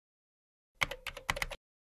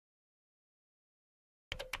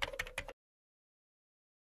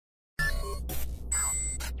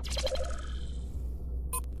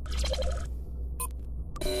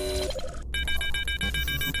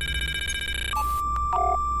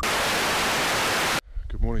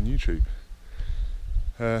morning YouTube.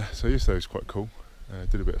 So yesterday was quite cool.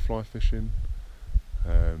 Did a bit of fly fishing.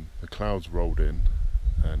 The clouds rolled in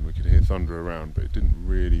and we could hear thunder around, but it didn't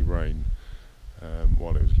really rain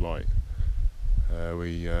while it was light.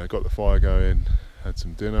 We got the fire going, had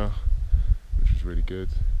some dinner, which was really good,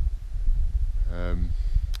 and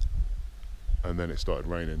then it started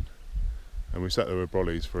raining and we sat there with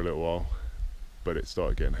brollies for a little while, but it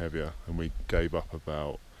started getting heavier and we gave up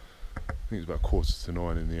about, I think it was about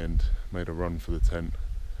 8:45 in the end. Made a run for the tent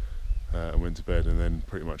and went to bed, and then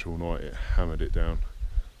pretty much all night it hammered it down.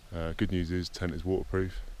 Good news is tent is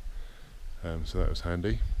waterproof, so that was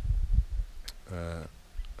handy.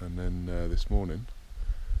 And then this morning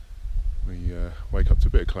we wake up to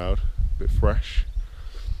a bit of cloud, a bit fresh,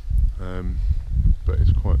 but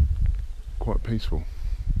it's quite peaceful.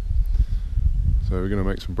 So we're going to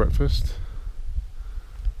make some breakfast,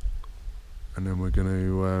 and then we're going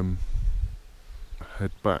to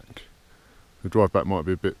head back. The drive back might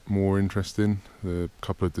be a bit more interesting. The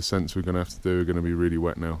couple of descents we're going to have to do are going to be really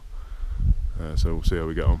wet now, so we'll see how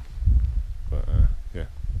we get on. But yeah,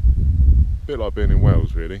 a bit like being in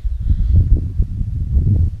Wales really,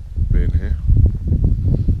 being here,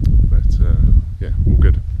 but yeah, all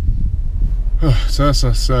good. So that's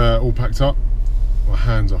us all packed up. My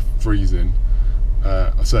hands are freezing.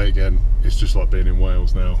 I say it again, it's just like being in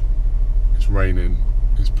Wales now. It's raining,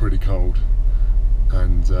 it's pretty cold,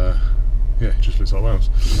 and yeah, it just looks like Wales.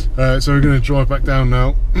 So we're going to drive back down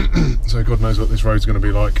now. So God knows what this road's going to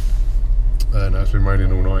be like. Now it's been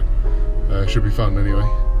raining all night. Should be fun anyway.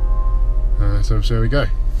 So we'll see how we go.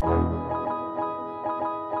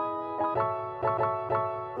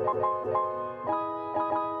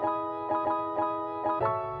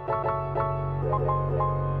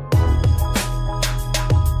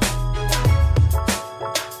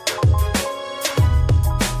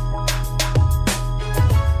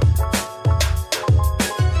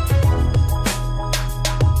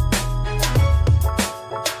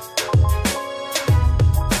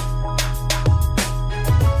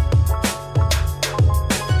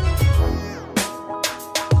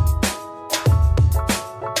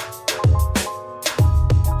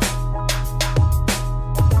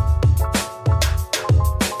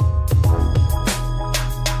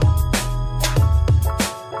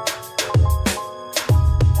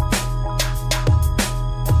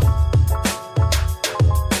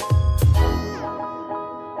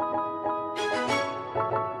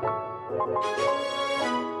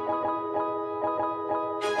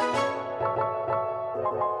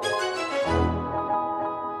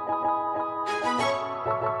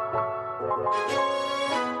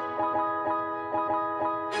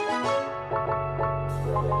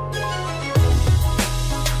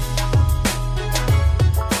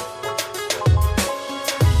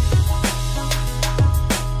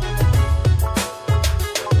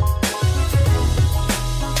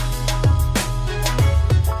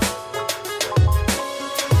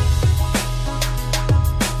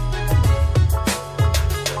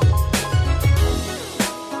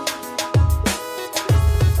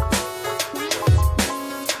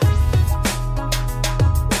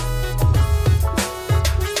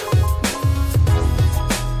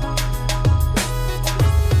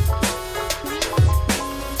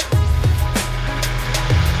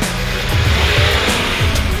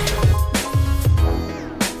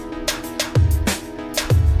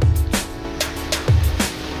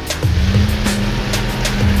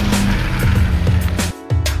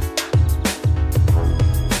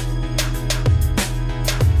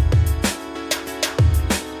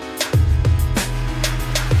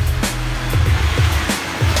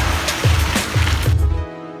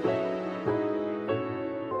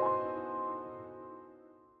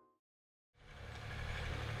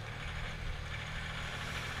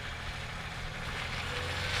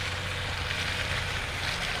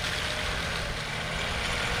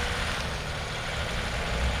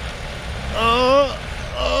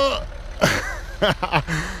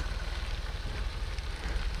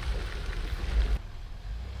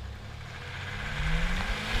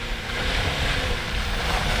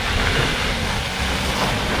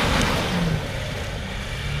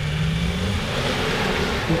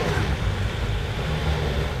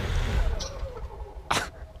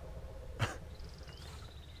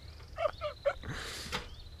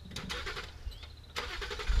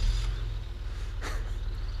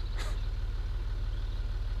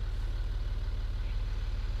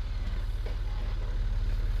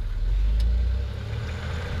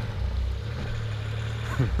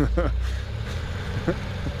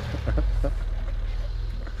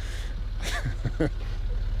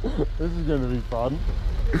 This is going to be fun.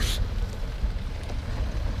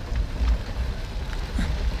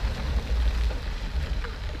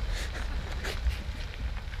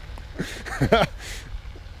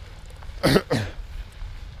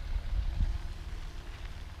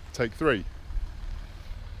 Take 3.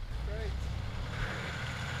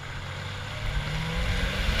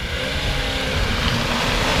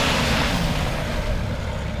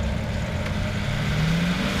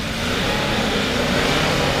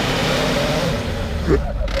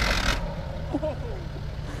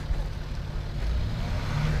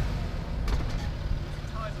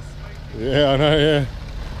 Yeah, I know, yeah.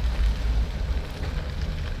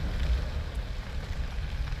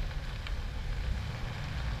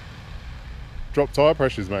 Drop tyre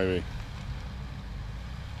pressures maybe.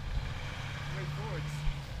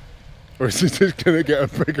 Or is he just going to get a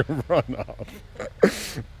bigger run up?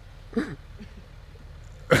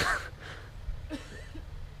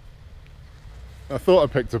 I thought I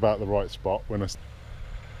picked about the right spot when I...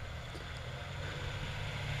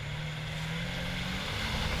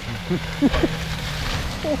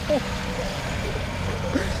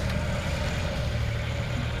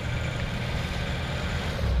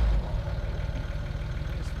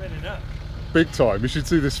 Spinning up. Big time. You should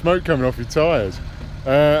see the smoke coming off your tyres.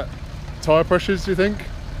 Tyre pressures, do you think?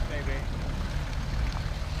 Maybe.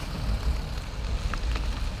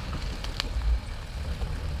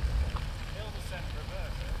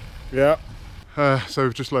 Yeah. So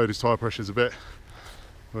we've just lowered his tyre pressures a bit.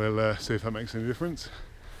 We'll see if that makes any difference.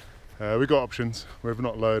 We've got options. We've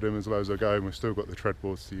not lowered him as low as I go, and we've still got the tread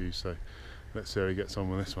boards to use, so let's see how he gets on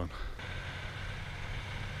with this one.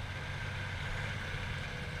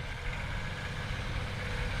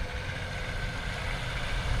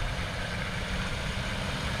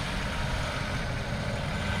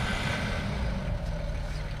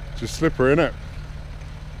 Just slippery, innit?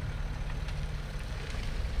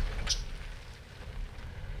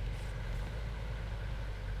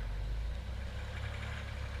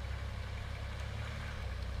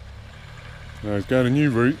 Now he's going a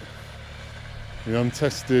new route. The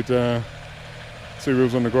untested 2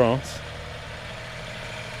 wheels on the grass.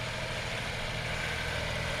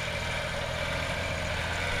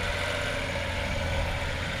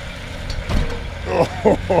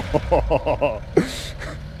 Oh.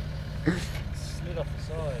 Slid off the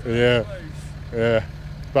side. Yeah, yeah.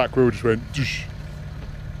 Back wheel just went. Doosh.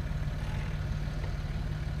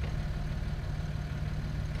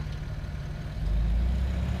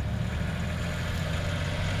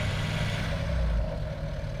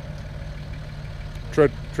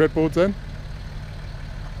 Tread boards then?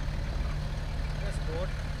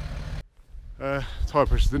 Tyre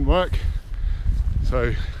pressures didn't work,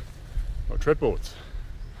 so got tread boards.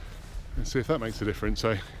 Let's see if that makes a difference.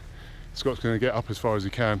 So Scott's going to get up as far as he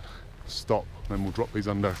can, stop, then we'll drop these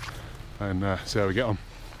under and see how we get on.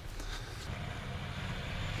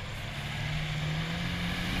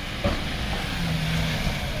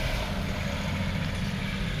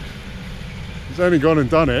 He's only gone and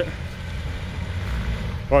done it.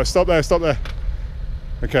 Right, stop there, stop there.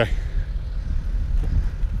 Okay.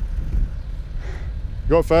 You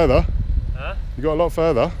got further? Huh? You got a lot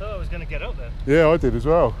further? I thought I was going to get up there. Yeah, I did as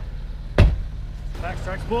well.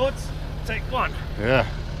 Backstracks boards, take 1. Yeah.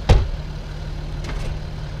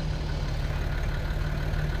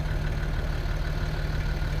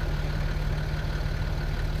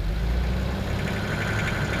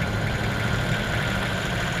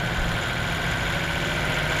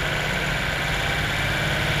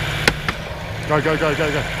 Go, go, go, go,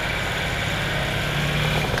 go.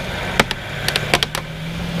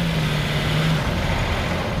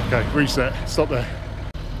 Okay, reset, stop there.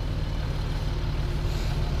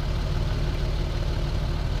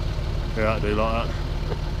 Yeah, I do like that.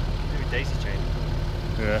 Do a daisy chain.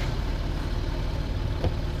 Yeah.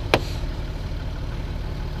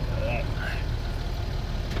 Like that.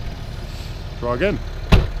 Try again.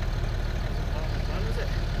 When was it?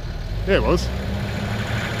 Yeah, it was.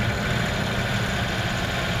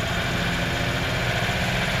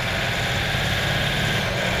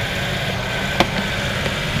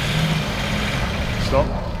 Stop.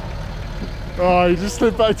 Oh, you just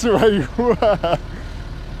slid back to where you were.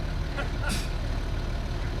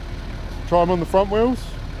 Try them on the front wheels?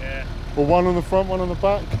 Yeah. Or one on the front, one on the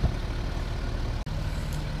back?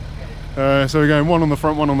 So we're going 1 on the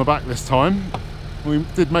front, 1 on the back this time. We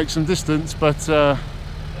did make some distance, but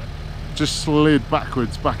just slid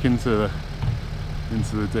backwards back into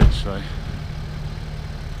the ditch. So.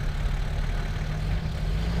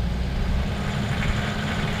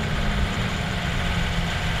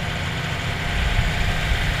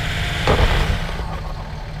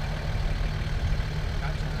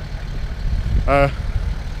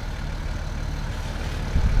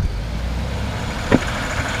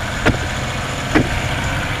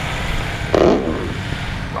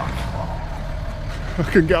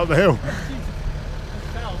 couldn't get up the hill.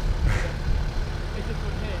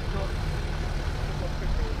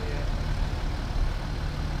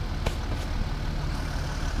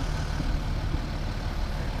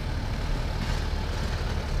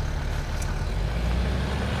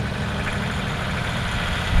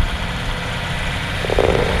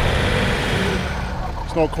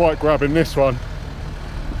 It's not quite grabbing this one.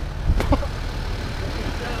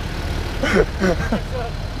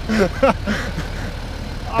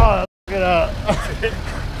 Oh, look at that.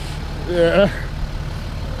 Yeah.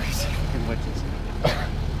 Wedges.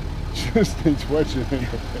 Just needs wedging in.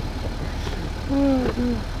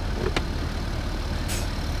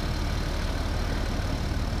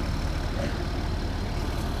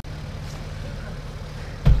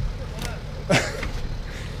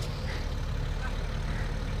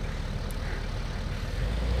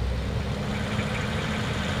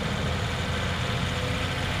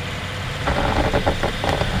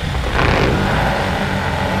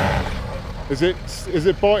 Is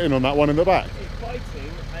it biting on that one in the back? It's biting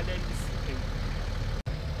and then slipping.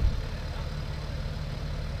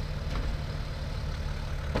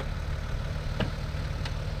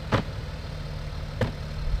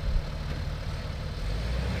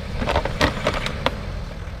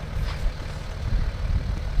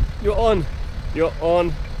 You're on. You're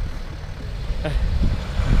on.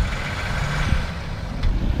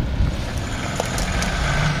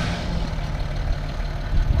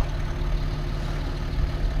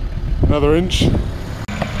 Another inch.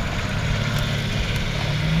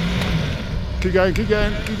 Keep going, keep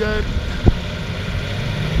going, keep going.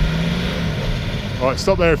 Right,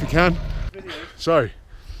 stop there if you can. So,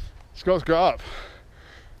 Scott's got up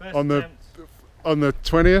on the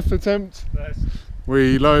 20th attempt.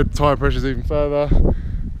 We lowered tyre pressures even further.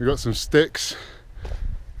 We got some sticks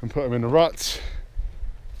and put them in the ruts.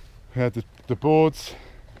 We had the boards.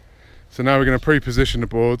 So now we're going to pre-position the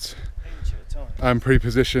boards and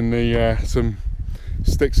pre-position the some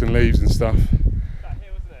sticks and leaves and stuff,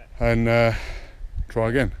 and try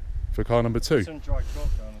again for car number 2. Some dry chalk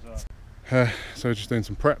down as well. So we're just doing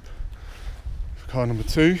some prep for car number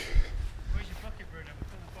 2. Where's your bucket, Bruno?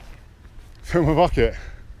 Fill the bucket. Fill my bucket.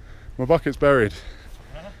 My bucket's buried.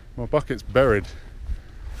 Huh? My bucket's buried.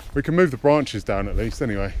 We can move the branches down at least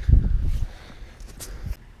anyway.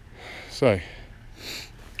 So,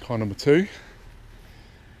 car number 2.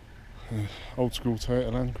 Old school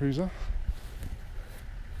Toyota Land Cruiser.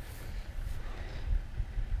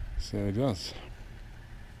 So it does.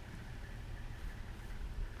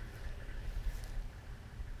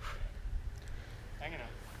 Hanging up.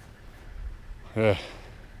 Yeah.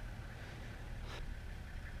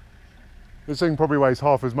 This thing probably weighs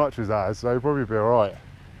half as much as that, so it'll probably be alright.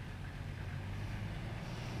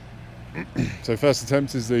 So first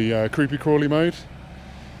attempt is the creepy crawly mode.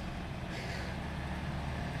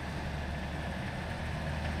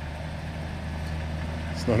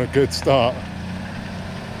 It's not a good start.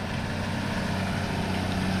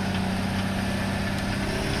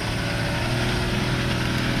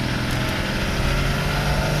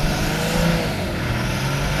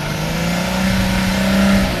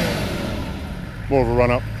 More of a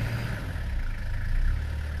run up.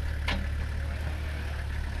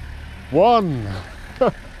 1.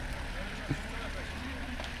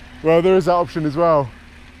 Well, there is that option as well.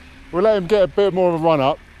 We'll let him get a bit more of a run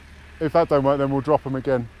up. If that don't work, then we'll drop him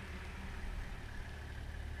again.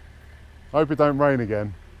 I hope it don't rain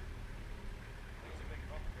again.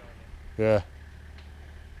 Yeah.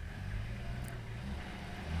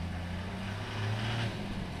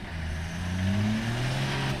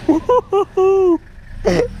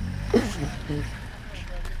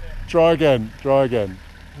 Try again, try again.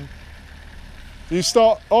 You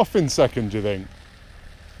start off in second, do you think?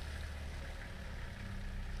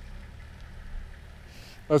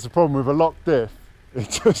 That's the problem with a locked diff. It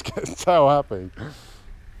just gets tail happy.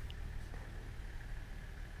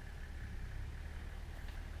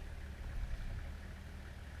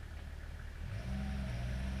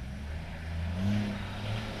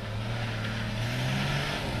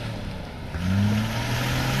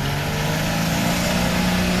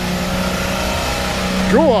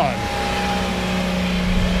 Go on!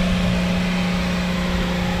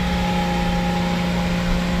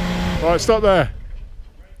 Right, stop there.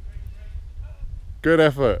 Good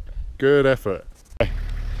effort, good effort.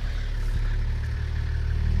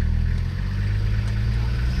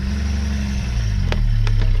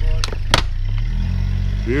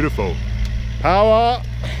 Beautiful. Power.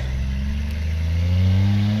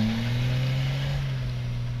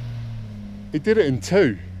 He did it in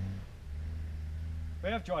 2. We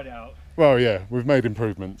have dried it out. Well, yeah, we've made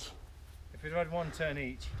improvements. If If we'd had one turn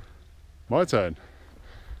each. My turn.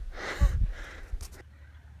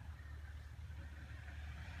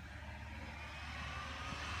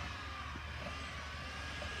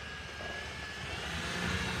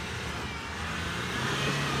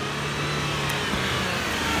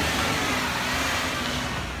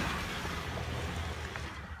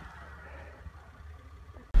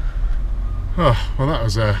 Oh, well, that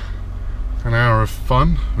was an hour of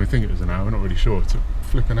fun. We think it was an hour, we're not really sure. It took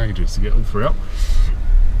flipping ages to get all three up.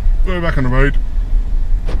 We're back on the road,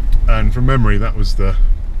 and from memory that was the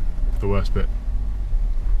worst bit.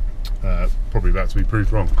 Probably about to be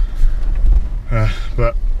proved wrong,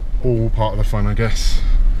 but all part of the fun, I guess.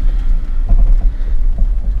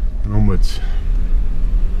 And onwards.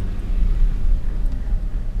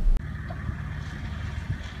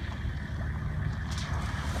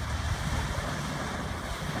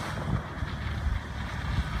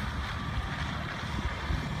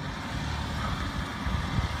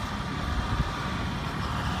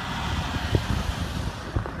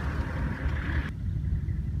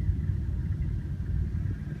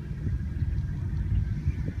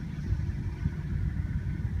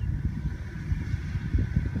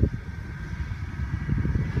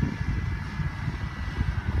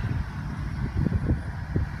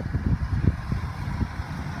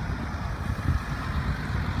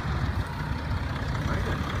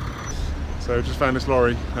 So just found this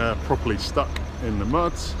lorry properly stuck in the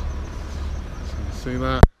mud. So you can see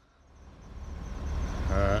that.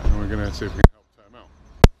 And we're going to see if we can help tow him out.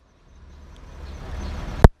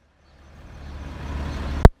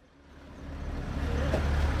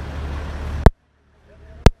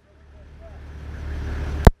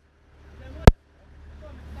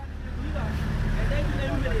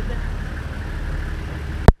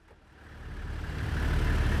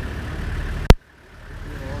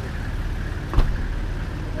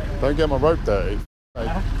 Don't get my rope dirty.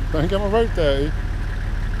 Hey, don't get my rope dirty.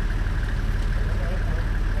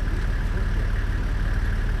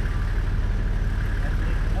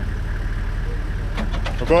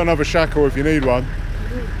 I've got another shackle if you need one.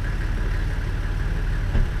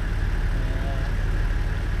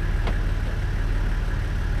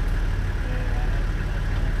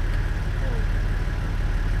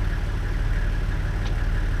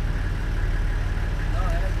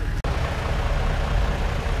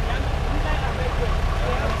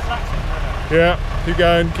 Yeah, keep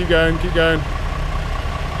going, keep going, keep going.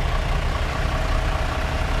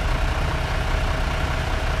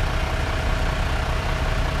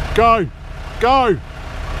 Go! Go!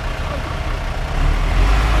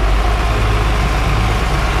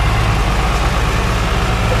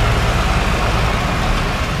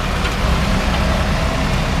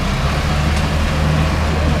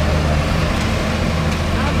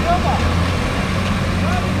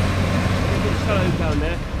 Down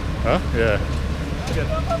there. Huh? Yeah.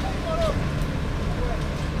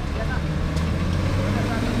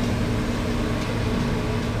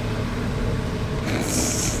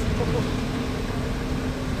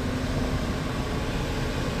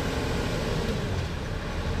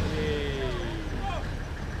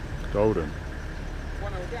 Golden.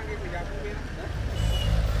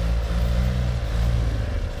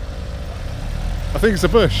 I think it's a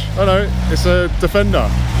bush. Oh no, it's a Defender.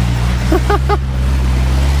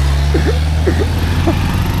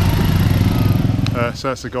 So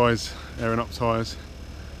that's the guys airing up tyres.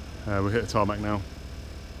 We'll hit the tarmac now.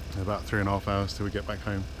 About 3.5 hours till we get back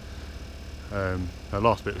home. The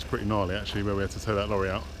last bit was pretty gnarly actually, where we had to tow that lorry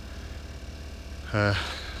out.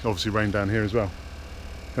 Obviously rained down here as well.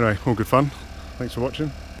 Anyway, all good fun. Thanks for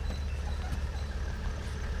watching.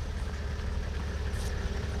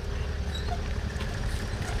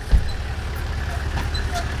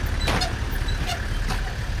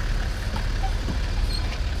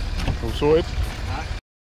 All sorted.